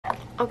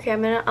Okay,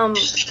 I'm gonna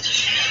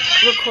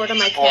record on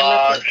my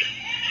camera.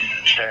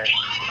 Okay.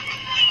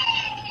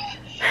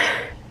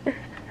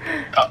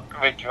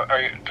 Wait, do you want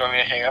me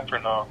to hang up or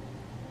no?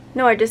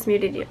 No, I just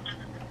muted you.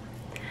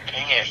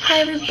 Dang it. Hi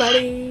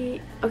everybody.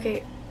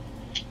 Okay.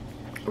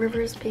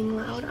 River's being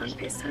loud on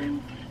FaceTime.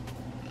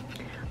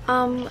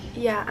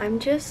 Yeah, I'm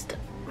just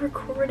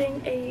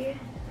recording a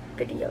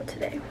video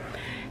today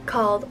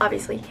called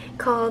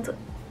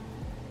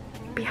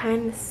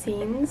behind the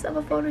scenes of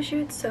a photo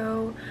shoot.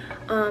 So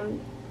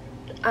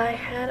I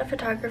had a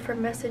photographer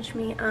message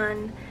me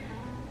on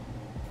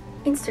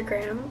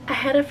Instagram.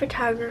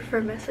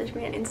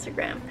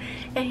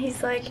 And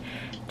he's like, do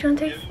you want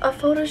to take a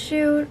photo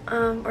shoot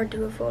or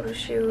do a photo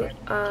shoot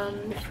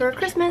for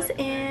Christmas?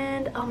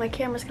 And oh, my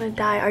camera's gonna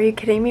die. Are you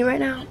kidding me right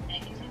now?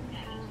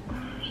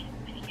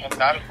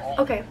 Not at all.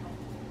 Okay,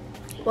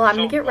 well, I'm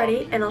gonna get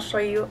ready and I'll show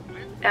you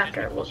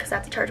after. Well, because I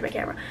have to charge my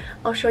camera.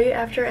 I'll show you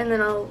after, and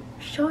then I'll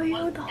show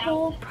you the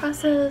whole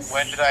process.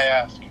 When did I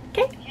ask?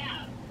 Okay.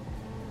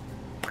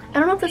 I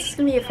don't know if this is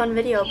gonna be a fun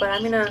video, but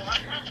I'm gonna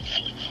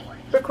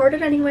record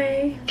it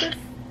anyway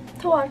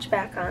to watch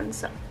back on.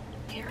 So,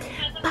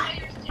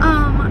 but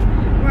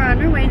we're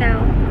on our way now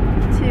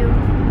to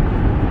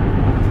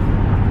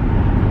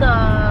the,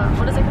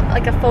 what is it called?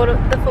 Like the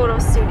photo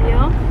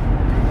studio,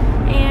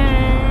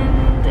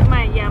 and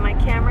my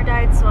camera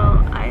died, so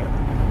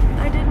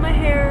I did my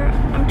hair.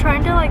 I'm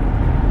trying to like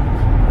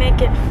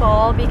make it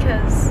fall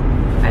because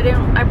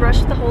I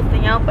brushed the whole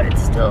thing out, but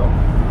it's still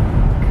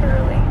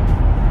curly.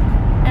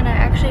 And I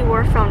actually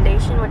wore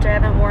foundation, which I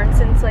haven't worn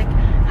since like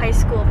high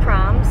school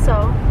prom.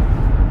 So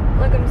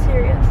look, I'm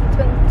serious. It's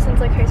been since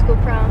like high school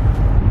prom.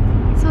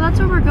 So that's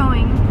where we're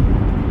going.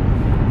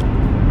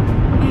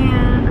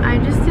 And I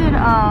just did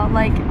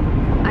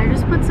I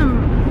just put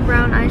some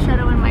brown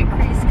eyeshadow in my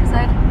crease because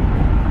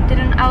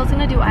I was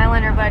gonna do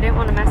eyeliner, but I didn't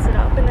want to mess it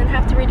up and then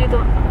have to redo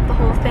the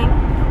whole thing.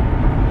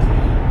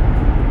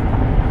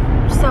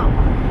 So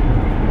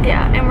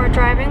yeah, and we're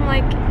driving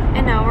like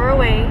an hour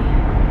away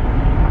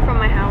from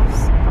my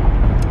house.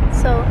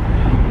 So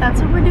that's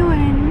what we're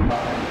doing.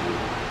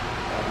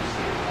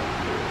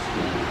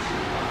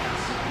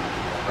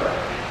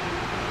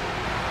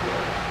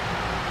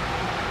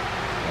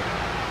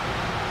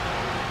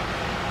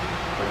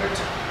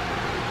 Perfect.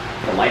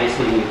 The light is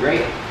hitting you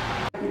great.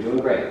 You're doing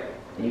great.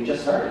 And you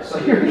just started. So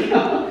here we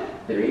go.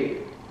 3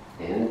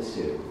 and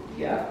 2.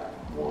 Yeah.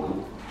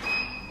 1.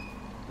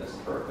 That's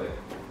perfect.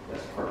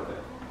 That's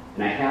perfect.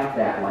 And I have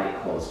that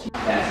light close to you.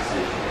 That's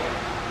essentially it.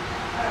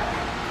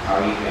 How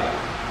are you feeling?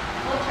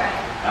 We'll try it.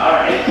 All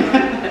right.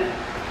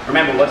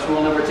 Remember, what's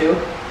rule number 2?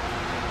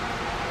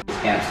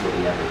 It's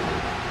absolutely everything.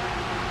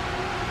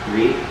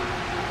 3,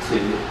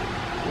 2,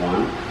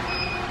 1.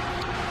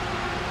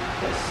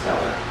 That's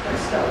stellar.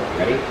 That's stellar. You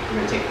ready? We're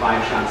going to take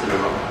 5 shots in a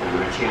row, and I'm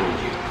going to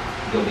challenge you.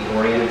 You'll be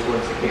oriented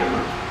towards the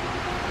camera.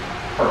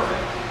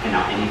 Perfect. And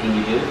now anything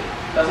you do,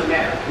 doesn't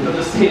matter. You'll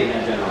just stay in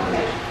that general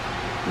position.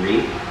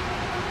 3,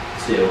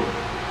 2.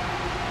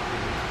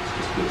 Let's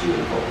just put you in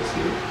focus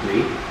here.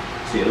 3,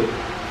 2,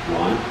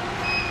 1.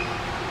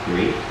 3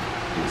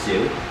 and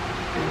 2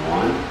 and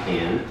 1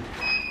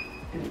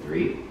 and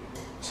 3,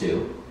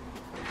 2.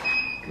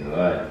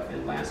 Good.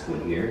 And last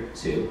one here.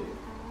 2,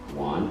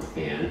 1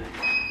 and.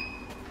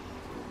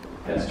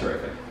 That's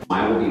terrific.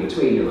 Smile will be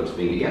between your lips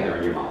being together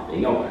and your mouth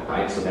being open,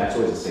 right? So that's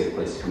always a safe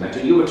place to come back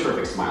to. You have a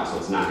terrific smile, so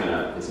it's not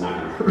gonna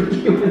hurt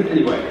you in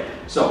any way.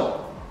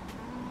 So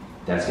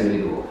that's gonna be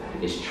the rule.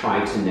 Is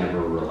try to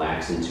never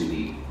relax into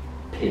the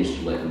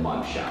pinched lip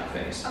mugshot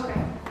face.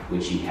 Okay.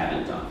 Which you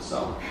haven't done,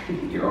 so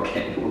you're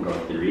okay. We'll go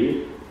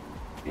 3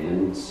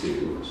 and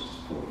 2. Let's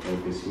just pull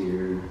focus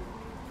here.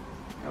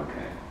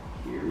 Okay,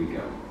 here we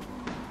go.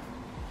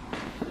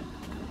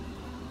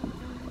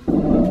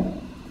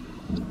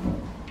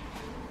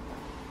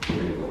 We're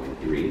gonna go in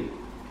 3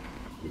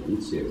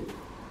 and 2.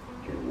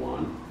 Okay,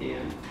 1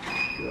 and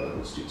good.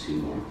 Let's do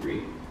 2 more.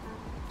 3,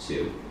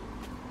 2,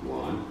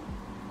 1.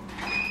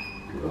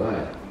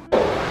 Good.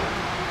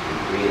 And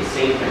 3, the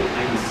same thing.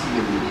 I can see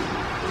your knees.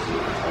 Just do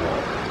it all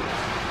over.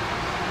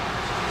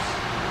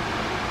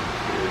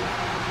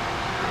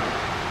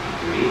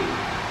 3, 2,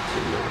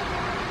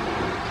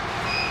 1.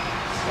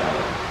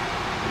 Stellar.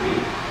 3,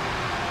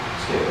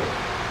 2,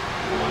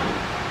 1.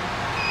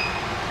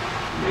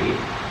 3,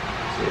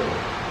 2,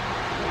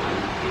 1,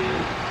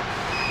 and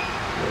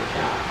good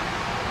job.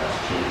 Let's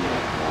change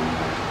that one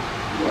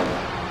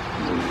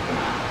more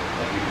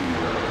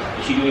time.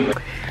 Is she doing good?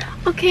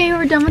 Okay,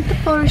 we're done with the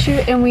photo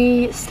shoot and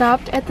we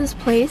stopped at this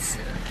place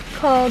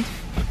called,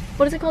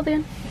 what is it called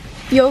again?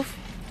 Yo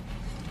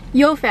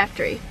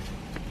Factory.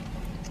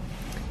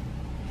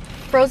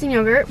 Frozen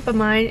yogurt, but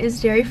mine is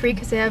dairy free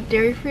because they have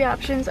dairy free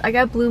options. I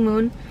got Blue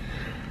Moon.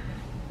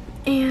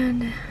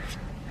 And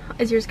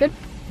is yours good?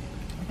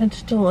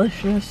 It's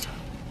delicious.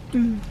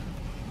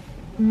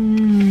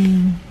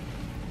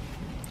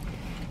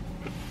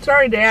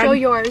 Sorry, Dad. Show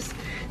yours.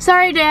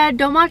 Sorry, Dad,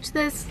 don't watch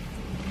this.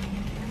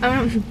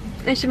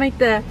 I should make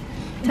the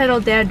title,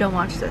 Dad, don't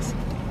watch this.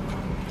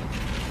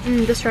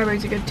 The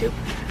strawberries are good too.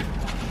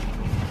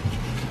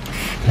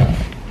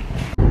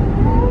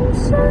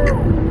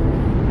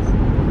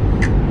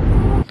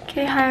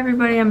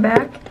 everybody, I'm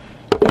back.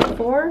 Day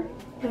 4.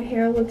 My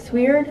hair looks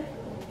weird,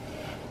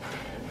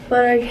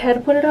 but I had to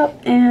put it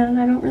up and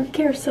I don't really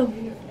care, so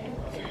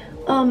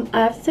I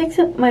have to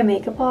take my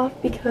makeup off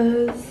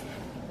because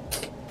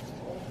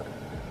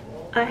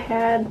I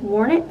had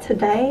worn it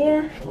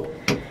today.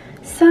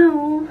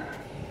 So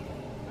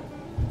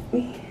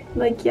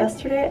like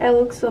yesterday, I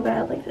look so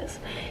bad like this.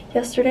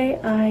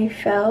 Yesterday I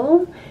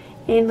fell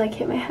and like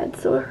hit my head,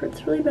 so it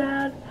hurts really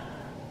bad.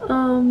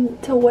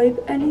 To wipe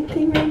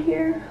anything right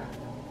here.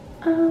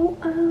 Ow,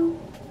 ow.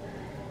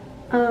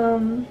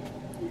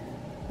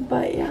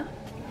 But yeah,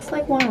 it's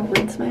like want to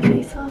rinse my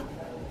face off.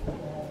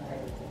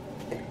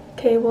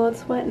 Okay, well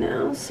it's wet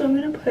now, so I'm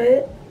gonna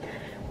put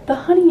the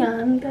honey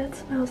on that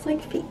smells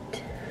like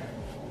feet.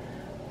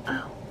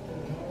 Ow.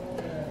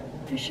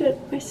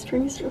 My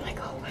strings are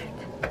like all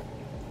wet.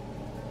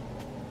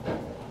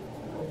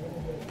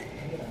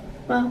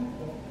 Well,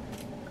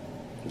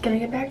 gonna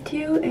get back to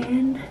you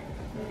in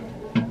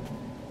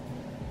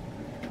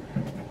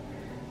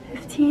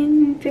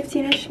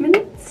 15-ish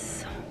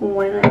minutes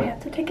when I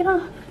have to take it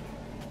off.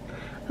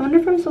 I wonder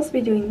if I'm supposed to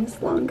be doing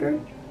this longer.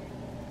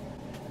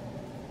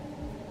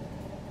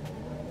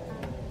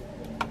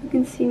 You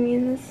can see me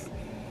in this.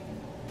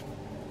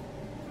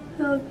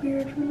 I look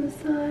weird from the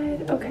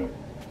side. Okay.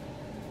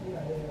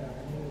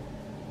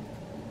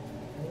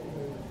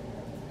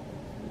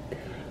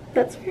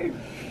 That's weird.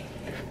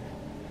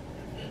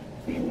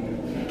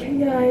 Okay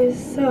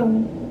guys, so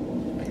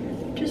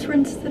just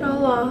rinsed it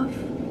all off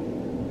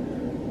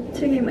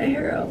to get my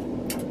hair out.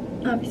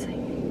 Obviously.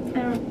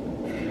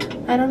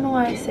 I don't know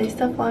why I say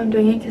stuff while I'm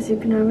doing it, because you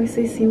can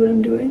obviously see what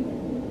I'm doing.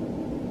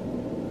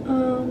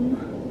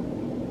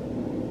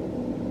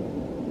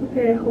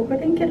 Okay, I hope I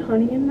didn't get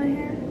honey in my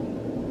hair.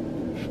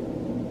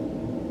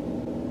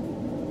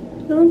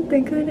 I don't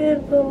think I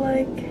did, but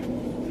like,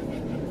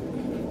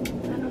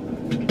 I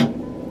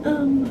don't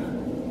know.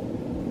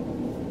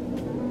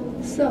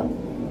 So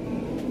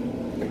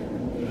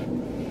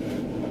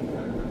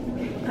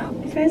I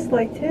hope you guys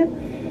liked it.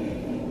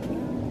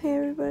 Hey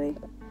everybody,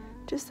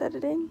 just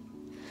editing.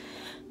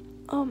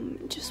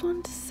 Just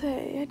wanted to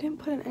say, I didn't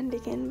put an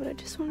ending in, but I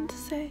just wanted to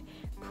say,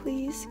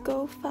 please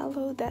go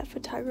follow that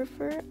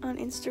photographer on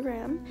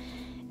Instagram.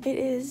 It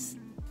is,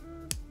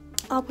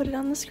 I'll put it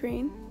on the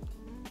screen,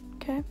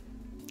 okay?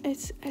 I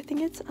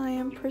think it's I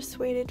Am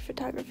Persuaded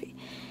Photography.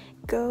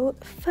 Go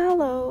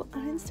follow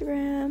on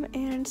Instagram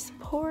and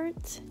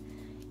support.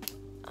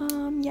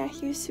 Yeah,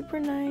 he was super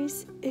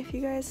nice. If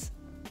you guys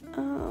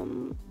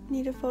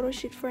need a photo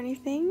shoot for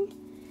anything,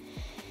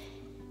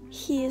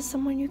 he is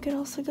someone you could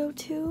also go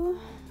to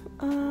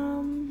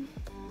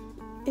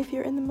if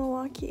you're in the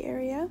Milwaukee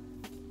area,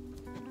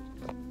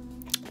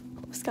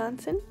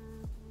 Wisconsin.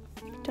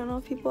 Don't know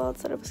if people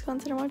outside of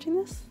Wisconsin are watching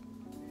this,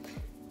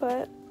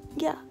 but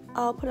yeah,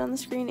 I'll put it on the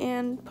screen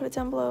and put it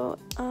down below.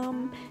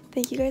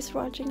 Thank you guys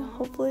for watching.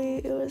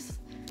 Hopefully it was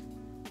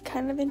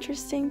kind of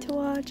interesting to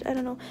watch. I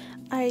don't know,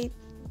 I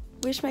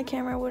wish my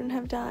camera wouldn't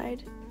have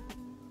died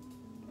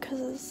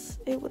because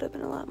it would have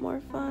been a lot more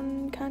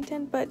fun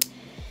content, but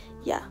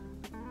yeah.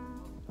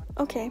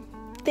 Okay,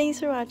 thanks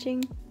for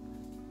watching.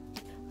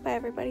 Bye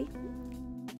everybody.